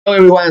Hello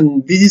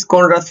everyone, this is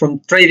Conrad from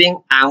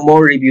Trading and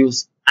More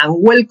Reviews,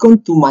 and welcome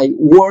to my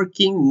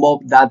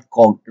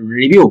WorkingMob.com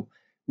review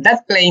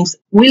that claims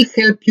will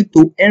help you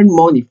to earn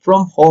money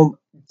from home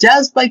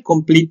just by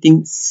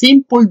completing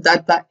simple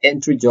data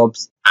entry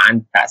jobs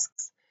and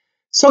tasks.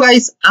 So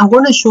guys, I'm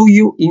going to show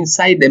you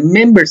inside the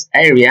members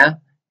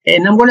area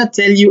and I'm going to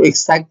tell you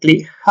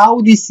exactly how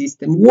this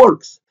system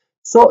works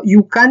so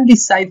you can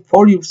decide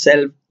for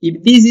yourself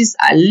if this is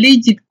a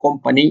legit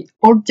company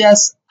or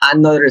just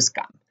another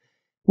scam.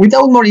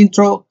 Without more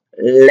intro,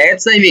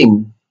 let's dive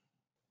in.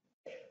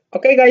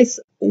 Okay,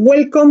 guys,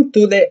 welcome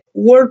to the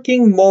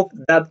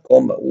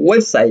WorkingMob.com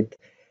website.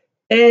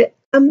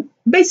 And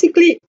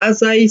basically,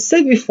 as I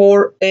said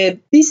before,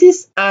 this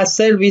is a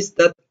service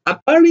that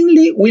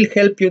apparently will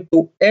help you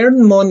to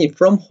earn money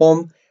from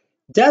home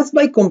just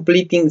by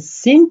completing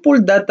simple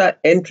data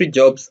entry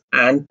jobs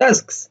and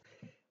tasks.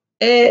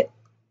 Uh,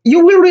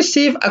 you will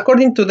receive,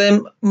 according to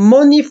them,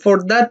 money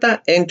for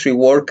data entry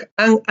work,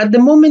 and at the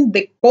moment,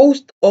 the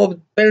cost of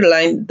per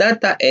line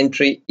data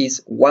entry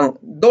is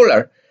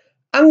 $1.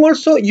 And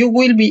also, you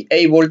will be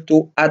able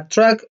to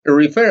attract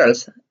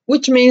referrals,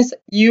 which means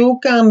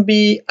you can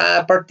be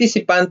a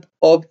participant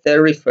of the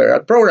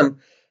referral program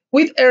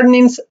with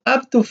earnings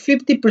up to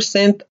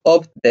 50%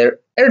 of their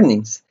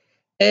earnings.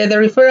 The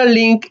referral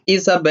link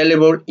is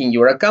available in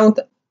your account,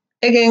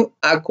 again,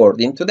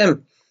 according to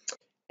them.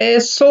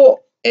 So,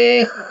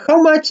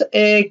 how much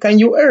can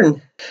you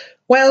earn?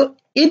 Well,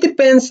 it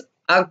depends,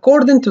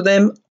 according to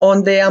them,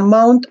 on the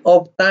amount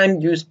of time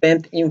you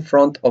spend in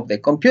front of the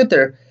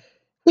computer,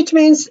 which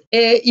means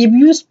if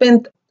you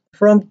spend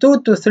from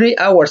 2 to 3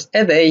 hours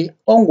a day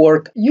on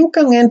work, you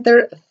can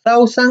enter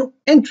 1,000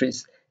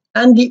 entries,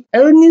 and the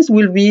earnings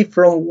will be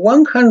from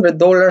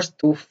 $100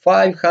 to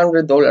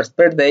 $500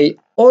 per day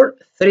or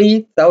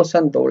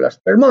 $3,000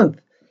 per month.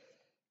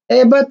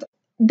 But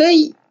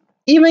they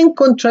even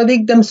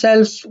contradict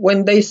themselves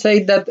when they say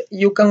that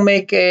you can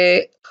make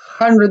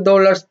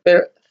 $100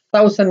 per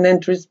 1,000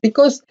 entries,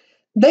 because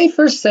they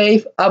first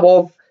say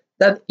above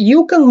that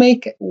you can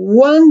make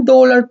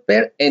 $1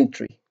 per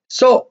entry.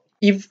 So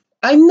if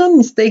I'm not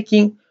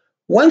mistaken,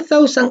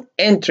 1,000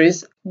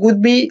 entries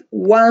would be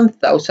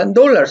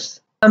 $1,000.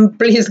 And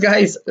please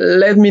guys,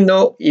 let me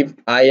know if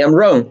I am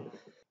wrong.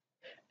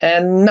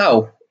 And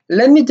now,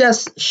 let me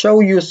just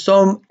show you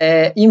some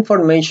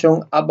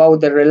information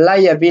about the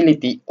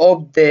reliability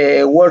of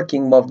the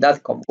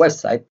WorkingMob.com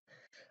website.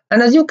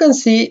 And as you can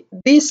see,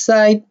 this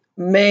site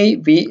may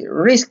be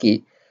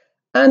risky.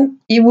 And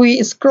if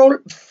we scroll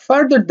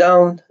further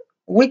down,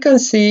 we can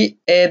see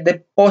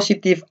the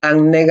positive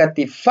and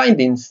negative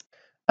findings.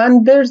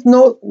 And there's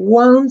not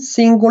one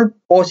single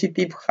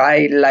positive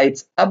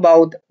highlights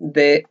about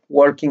the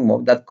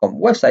WorkingMob.com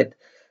website.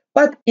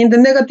 But in the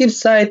negative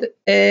side,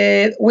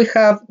 we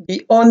have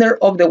the owner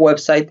of the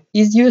website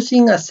is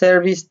using a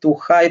service to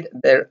hide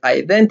their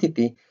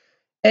identity.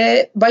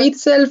 By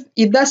itself,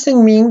 it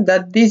doesn't mean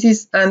that this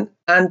is an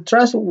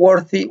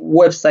untrustworthy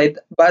website,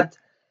 but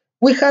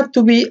we have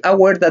to be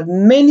aware that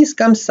many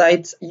scam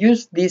sites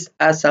use this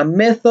as a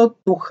method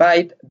to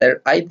hide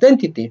their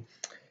identity.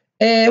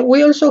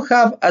 We also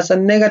have as a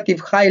negative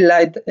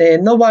highlight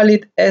no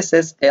valid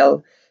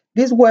SSL.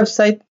 This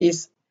website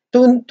is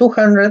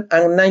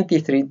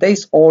 293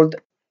 days old,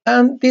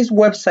 and this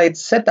website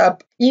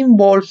setup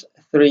involves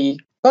 3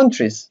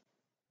 countries.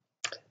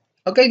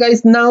 Okay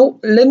guys, now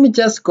let me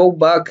just go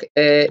back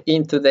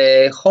into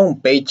the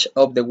homepage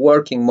of the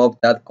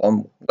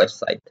WorkingMob.com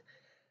website.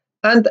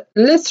 And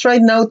let's try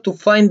now to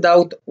find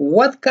out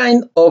what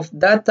kind of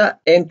data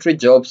entry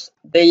jobs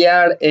they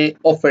are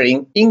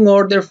offering in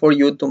order for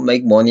you to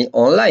make money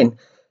online.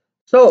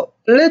 So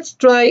let's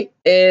try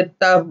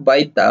tab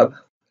by tab.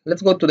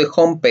 Let's go to the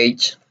home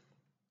page.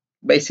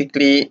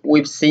 Basically,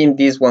 we've seen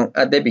this one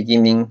at the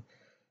beginning.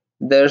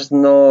 There's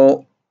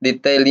no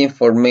detailed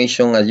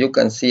information, as you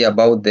can see,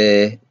 about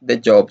the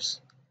jobs.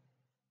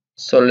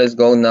 So let's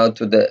go now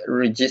to the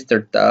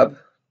register tab.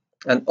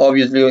 And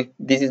obviously,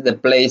 this is the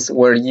place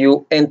where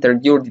you enter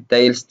your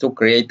details to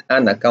create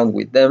an account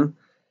with them.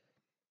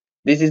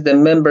 This is the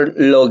member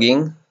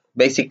login.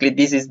 Basically,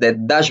 this is the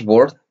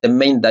dashboard, the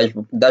main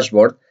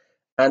dashboard.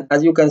 And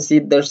as you can see,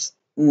 there's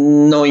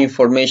no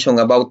information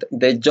about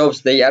the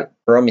jobs they are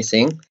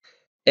promising.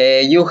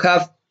 You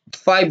have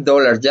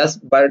 $5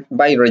 just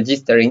by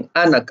registering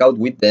an account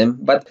with them.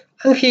 But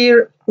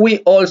here we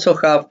also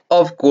have,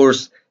 of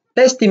course,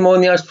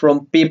 testimonials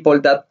from people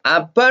that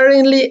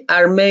apparently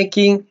are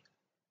making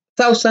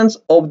thousands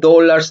of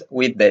dollars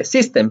with the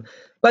system.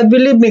 But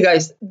believe me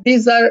guys,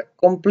 these are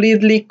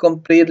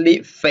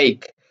completely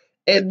fake.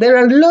 There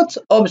are lots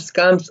of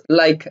scams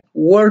like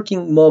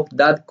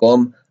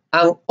WorkingMob.com,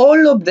 and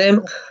all of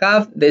them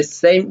have the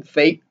same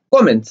fake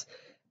comments.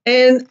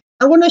 And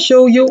I'm going to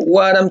show you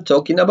what I'm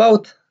talking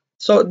about.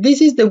 So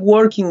this is the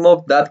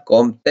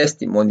WorkingMob.com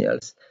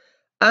testimonials.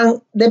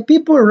 And the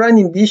people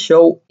running this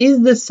show is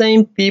the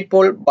same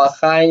people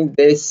behind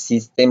the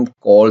system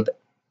called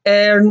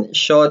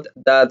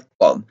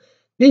earnshot.com.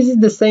 This is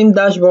the same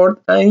dashboard,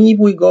 and if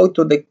we go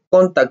to the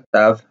contact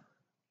tab,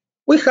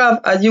 we have,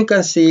 as you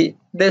can see,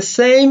 the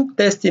same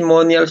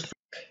testimonials.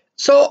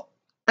 So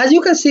as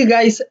you can see,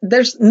 guys,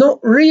 there's no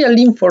real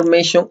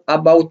information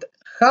about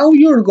how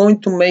you're going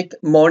to make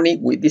money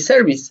with this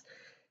service.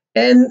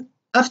 And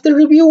after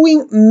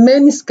reviewing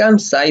many scam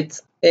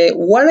sites,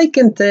 what I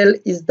can tell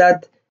is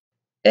that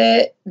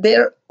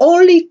their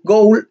only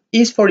goal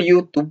is for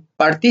you to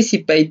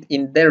participate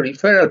in the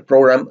referral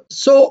program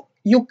so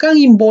you can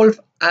involve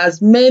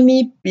as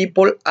many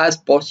people as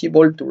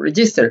possible to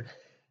register.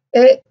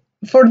 Uh,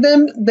 for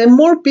them, the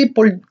more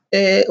people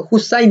who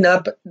sign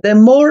up, the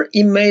more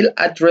email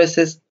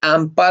addresses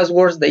and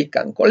passwords they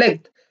can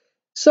collect.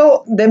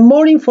 So the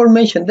more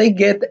information they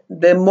get,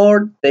 the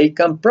more they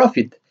can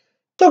profit.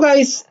 So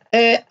guys,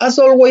 as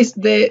always,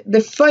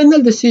 the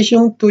final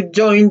decision to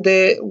join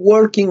the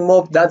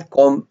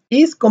workingmob.com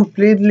is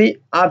completely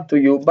up to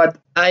you, but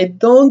I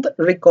don't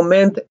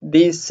recommend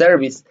this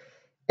service.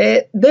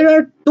 There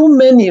are too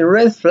many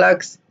red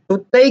flags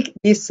to take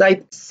this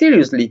site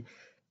seriously.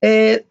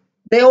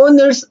 The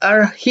owners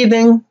are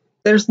hidden,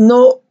 there's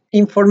no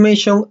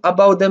information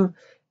about them,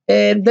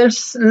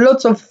 there's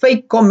lots of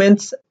fake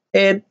comments,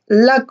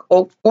 lack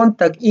of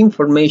contact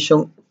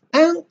information,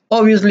 and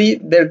obviously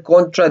there are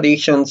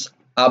contradictions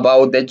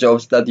about the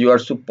jobs that you are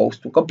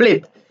supposed to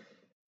complete.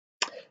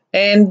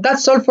 And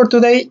that's all for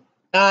today.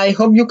 I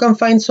hope you can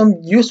find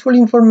some useful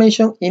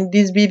information in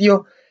this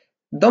video.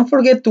 Don't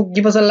forget to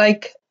give us a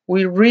like.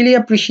 We really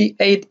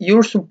appreciate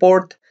your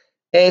support.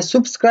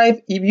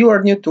 Subscribe if you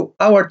are new to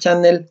our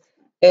channel.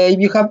 If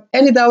you have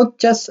any doubt,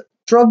 just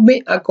drop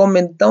me a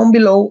comment down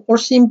below or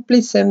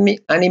simply send me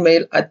an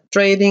email at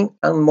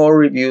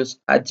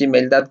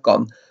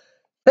tradingandmorereviews@gmail.com.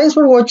 Thanks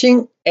for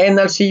watching, and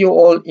I'll see you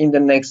all in the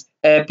next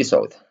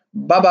episode.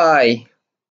 Bye bye.